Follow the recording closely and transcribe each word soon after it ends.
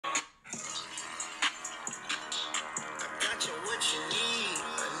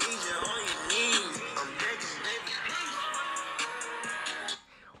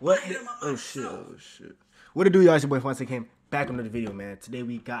What? Oh shit! Oh shit! What it do, y'all? It's your boy Fonse came back on the video, man. Today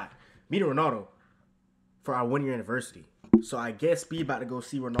we got meeting Ronaldo for our 1 year anniversary. So I guess Speed about to go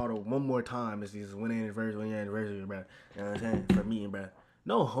see Ronaldo one more time. This is 1 year anniversary, bro. You know what I'm saying? For me, bro.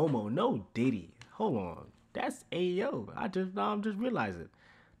 No homo, no Diddy. Hold on, that's Ayo. I'm just realizing.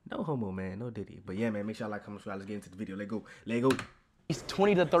 No homo, man. No Diddy. But yeah, man. Make sure y'all like, comment, subscribe. Let's get into the video. Let go. Let go. He's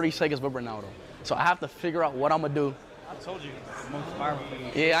 20 to 30 seconds with Ronaldo. So I have to figure out what I'm gonna do. I told you, most viral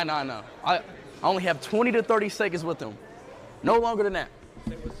thing. Yeah, I know. I only have 20 to 30 seconds with him. No longer than that.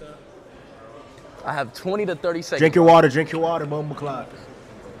 Say what's up. I have 20 to 30 seconds. Drink your water, Bumble Clock.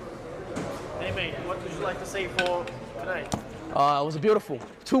 Hey, mate, what would you like to say for today? It was beautiful.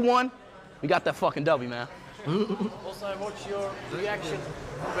 2-1. We got that fucking W, man. Also, what's your reaction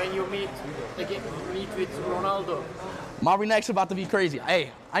when you meet with Ronaldo? My reaction about to be crazy.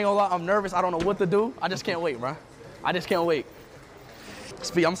 Hey, I ain't gonna lie, I'm nervous. I don't know what to do. I just can't wait, bro. I just can't wait.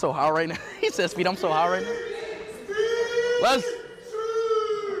 Speed, I'm so high right now. He said, Speed, I'm so high right now.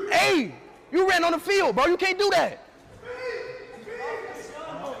 Hey, you ran on the field, bro. You can't do that.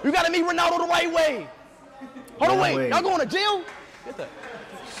 You gotta meet Ronaldo the right way. Hold on, wait. Y'all going to jail? Get that.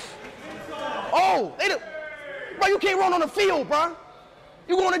 Oh, bro, you can't run on the field, bro.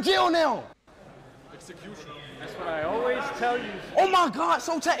 You going to jail now. Execution. That's what I always tell you. Oh my God,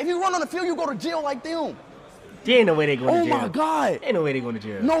 so if you run on the field, you go to jail like them. There ain't no way they going to jail. Oh my God. Ain't no way they going to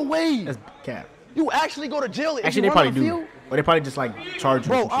jail. No way. That's cap. You actually go to jail if Actually, you they run on probably the field? do. Or they probably just like charge you.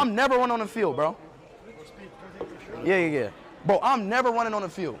 Bro, I'm never running on the field, bro. Yeah. Bro, I'm never running on the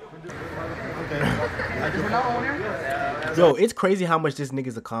field. Yo, it's crazy how much this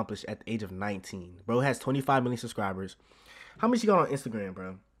nigga's accomplished at the age of 19. Bro has 25 million subscribers. How much he got on Instagram,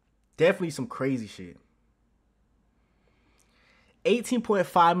 bro? Definitely some crazy shit.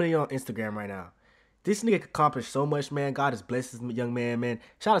 18.5 million on Instagram right now. This nigga accomplished so much, man. God has blessed this young man, man.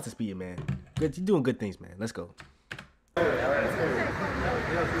 Shout out to Speed, man. Good, you doing good things, man. Let's go.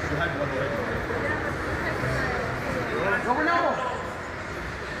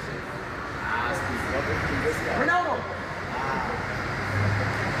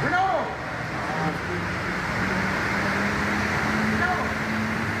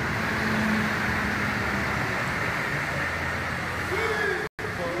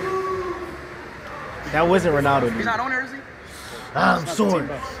 That wasn't Ronaldo, dude. He's not on there, is he? I'm sore.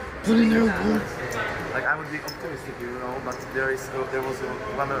 Put in there, bro. Like I would be optimistic, you know, but there was one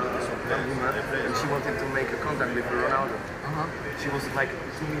woman and she wanted to make a contact with Ronaldo. She was like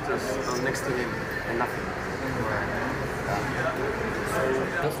 2 meters next to him and nothing.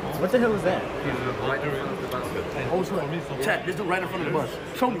 What the hell is that? Right in front of the bus. Oh, sorry. Chat, this dude right in front of the bus.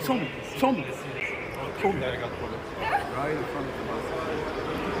 Show me. Right in front of the bus.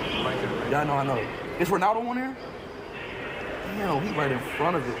 Yeah, I know. Is Ronaldo on there? Damn, he's right in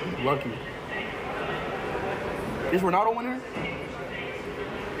front of it. He's lucky. Is Ronaldo on there?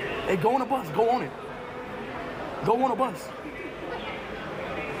 Hey, go on the bus. Go on it. Go on the bus.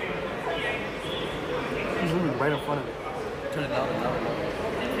 He's literally right in front of it. Turn it down.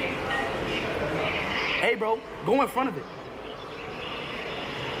 Hey, bro, go in front of it.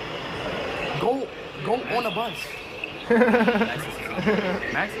 Go on the bus.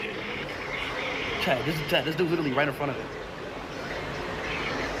 Max? Chat, this dude's literally right in front of it.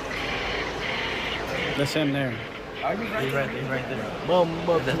 That's him there. He's right there.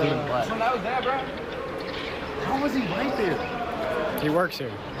 Bumble That's dude in black. So that was that, bro? How was he right there? He works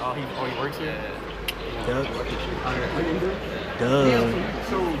here. Oh, he works here? Duh.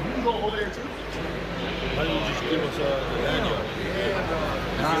 So you can go over there too? Why don't you just give us the manual?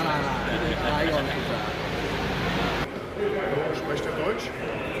 Spricht er Deutsch?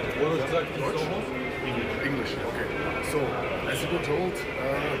 Deutsch? English, okay. So, as you were told,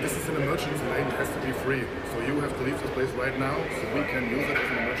 this is an emergency lane, it has to be free. So you have to leave this place right now, so we can use it as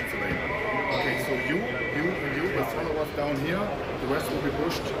an emergency lane. Okay, so you will follow us down here, the rest will be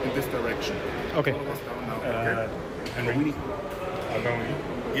pushed in this direction. Okay. Follow us down now, okay? And we need...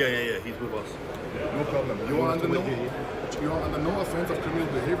 Yeah, he's with us. No problem. You are under no offense of criminal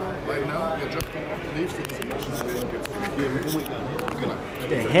behavior right now. You're just going to leave, so this emergency lane gets free.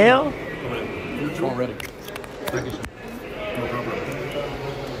 The hell? I'm ready. No problem.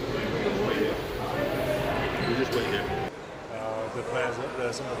 We just wait here. The plaza,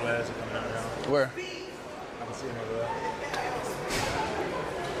 some of the players are coming out now. Where? I can see him over there.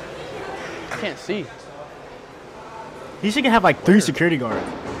 I can't see. He should have like 3 security guards.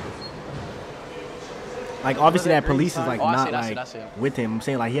 Like obviously that police is like not like with him. I'm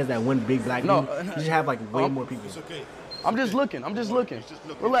saying like he has that one big black dude. He should have like way more people. It's okay. I'm just looking.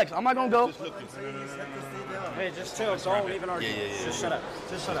 Relax. I'm not gonna go. Hey, just chill. Don't even argue. Yeah. Just shut up.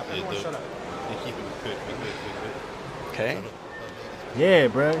 Just shut up. Everyone shut up. Okay. Yeah,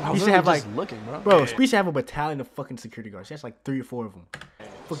 bro. I You was should have just like, looking, bro. bro. Speed should have a battalion of fucking security guards. She has like 3 or 4 of them.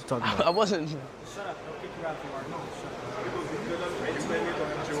 What you talking about? I wasn't. Shut up. They'll kick you out if you argue.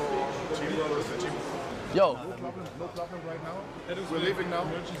 Yo. No problem right now. We're leaving now.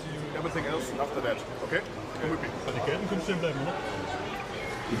 Everything else after that. Okay? Come with me.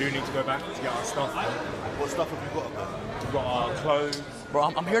 We do need to go back to get our stuff. What stuff have you got up there? We've got our clothes. Bro,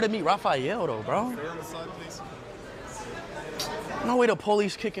 I'm here to meet Raphael though, bro. No way the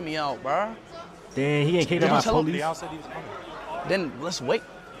police kicking me out, bro. Then he ain't kicked out by police. The outside he was coming. Then let's wait.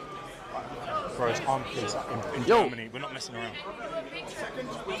 Bro, it's armed police in Yo. Germany. We're not messing around.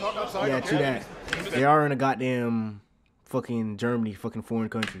 Yeah, true that. They are in a goddamn fucking Germany, fucking foreign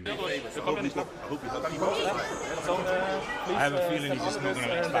country. I have a feeling he's just not going to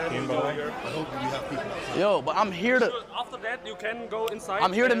let us back in, by the way. Yo, but I'm here to. After that, you can go inside.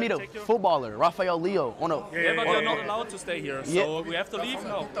 I'm here to meet a take your- footballer, Raphael Leo. On a. Yeah, but you're not allowed to stay here. So Yeah. we have to leave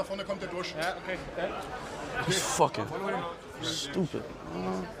now. Da vorne kommt der durch. Yeah, okay. Then He's fucking stupid.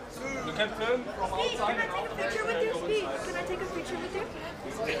 you can film from Speed, can I take a picture with you? Speed, can I take a picture with you?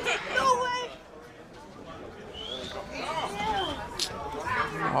 No way!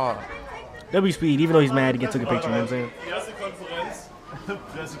 Oh, W Speed, even though he's mad, he took a picture. You know what I'm saying? so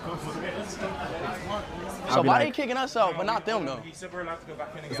I'll be why like, they kicking us out, but not them though? He said we're allowed to go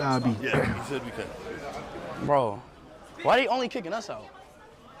back in and it's get our RB. Yeah, he said we can. Bro, why they only kicking us out?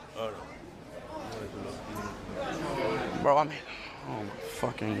 Bro, I mean, oh my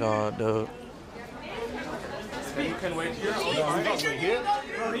fucking god, dude. you can wait here.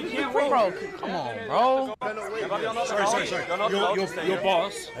 Bro, come on, bro. Sorry. Your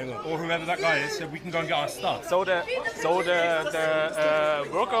boss, or whoever that guy is, said we can go and get our stuff. So the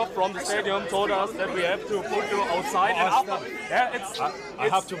worker from the stadium told us that we have to put you outside. And after, I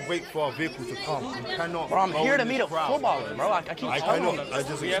have to wait for our vehicle to come. You cannot. Bro, I'm go here in to this meet a crowd. footballer, bro. I keep I telling cannot. him. I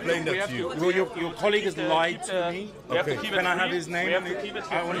just we have explained to- we that have to you. to- Well, your colleague has lied to me. We have to keep it Can I have free. his name? We have to keep it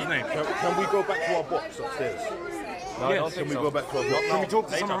I want his name. Can we go back to our box upstairs? Yes. Can we go back to our box? Can we talk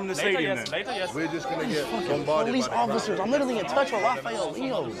to someone from the stadium then? Later, yes. We're just gonna get bombarded Police by the officers, I'm literally in touch with Raphael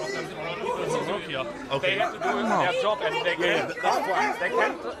Leo. Work here. They have to do their job, and they can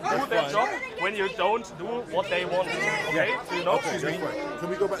do their job when you don't do what they want. Okay? So you know. Okay, that's fine. Can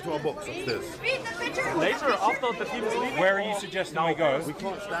we go back to our box upstairs? Speed, the picture! Later, after the team is leaving. Where are you suggesting we go? We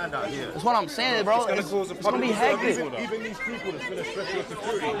can't stand out here. That's what I'm saying, bro. It's gonna be hectic. Even these people that's gonna stress your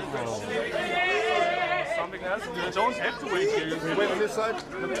security. Something else. You don't have to wait here. You can Wait on this side.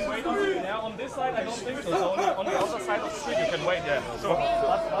 wait on this side. I don't think so. So on the other side of the street, you can wait there. Sure.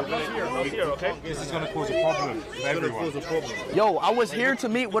 But not here, okay? This is going to cause a problem for It's gonna everyone. cause a problem. Yo, I was here to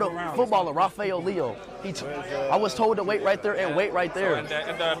meet with a footballer, Raphael Leo. I was told to wait right there and wait right there. And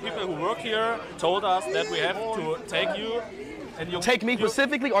the people who work here told us that we have to take you. And you Take me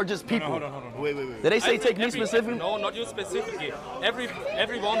specifically or just people? Wait. Did they say I take me think specifically? No, not you specifically.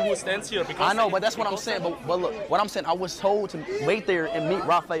 Everyone who stands here. Because I know, but that's what I'm saying. But look, what I'm saying, I was told to wait there and meet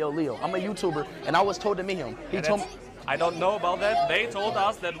Raphael Leo. I'm a YouTuber, and I was told to meet him. He told me. I don't know about that. They told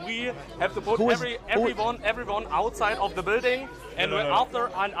us that we have to put everyone outside of the building, and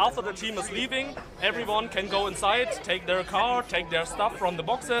after the team is leaving, everyone can go inside, take their car, take their stuff from the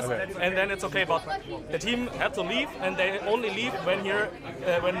boxes, and then it's okay. But the team had to leave, and they only leave when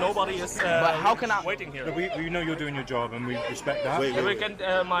nobody is how can I- waiting here. We know you're doing your job and we respect that. Wait. We can,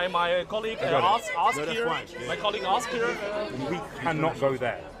 my colleague asked No, that's here. fine. My colleague asked here. We cannot go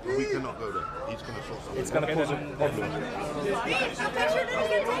there. We cannot go there. He's gonna sort something. It's going to cause a problem. Speed, a picture that we can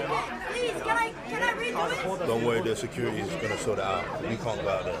take it! Please, can I redo it? Don't worry, the security is gonna sort it out. We can't go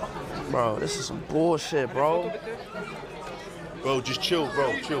out there. Bro, this is some bullshit, bro. Bro, just chill,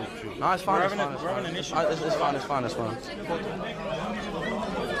 bro. Chill. No, it's fine. It's fine. We're having an issue. It's fine.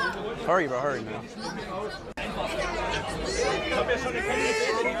 Hurry, bro. Hurry, man.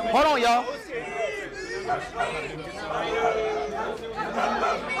 Hold on, y'all.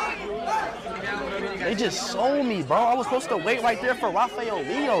 They just sold me, bro. I was supposed to wait right there for Raphael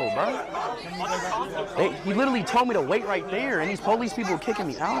Leo, bro. He literally told me to wait right there, and these police people kicking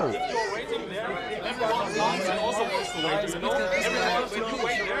me out.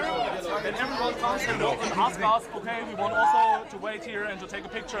 And everyone comes and ask us, okay, we want also to wait here and to take a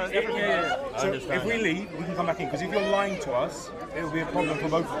picture and everything. So if we leave, we can come back in. Because if you're lying to us, it will be a problem for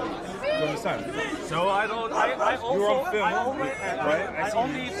both of us. You understand? So I also, You're on film, I only, right? I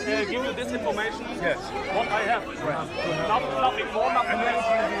only give you this information, Yes. what I have. Nothing more, nothing less.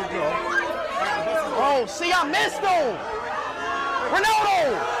 Bro, Ronaldo. See, I missed him.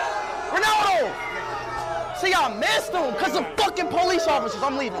 Ronaldo. See, I missed him because of fucking police officers.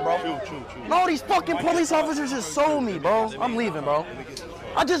 I'm leaving, bro. And all these fucking police officers just sold me, bro. I'm leaving, bro.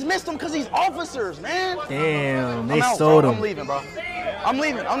 I just missed them because these officers, man. Damn, they out, sold bro. him. I'm leaving, bro. I'm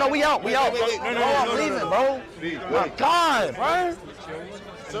leaving. Oh, no, we out. We out. I'm leaving, bro. My God, bro.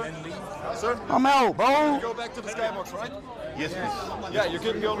 Sir? I'm out, bro. Go back to the skybox, right? Yes, please. Yeah, you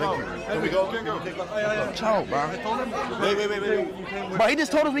can go now. Can we go? You can go. Watch out, bro. Wait. Bro, he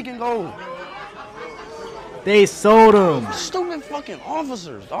just told us we can go. They sold him. Stupid fucking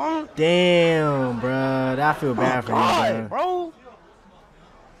officers, dog. Damn, bro. I feel bad for you, bro.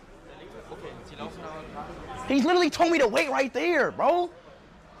 He literally told me to wait right there, bro.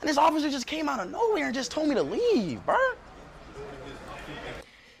 And this officer just came out of nowhere and just told me to leave, bro.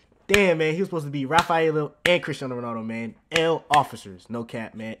 Damn, man. He was supposed to be Rafael and Cristiano Ronaldo, man. L officers. No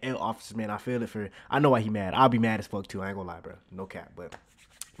cap, man. L officers, man. I feel it for... I know why he mad. I'll be mad as fuck, too. I ain't gonna lie, bro. No cap, but...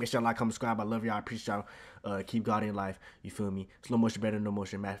 Make sure y'all like, comment, subscribe. I love y'all. I appreciate y'all. Keep God in life. You feel me? Slow motion better than no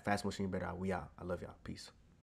motion. Fast motion better. We out. I love y'all. Peace.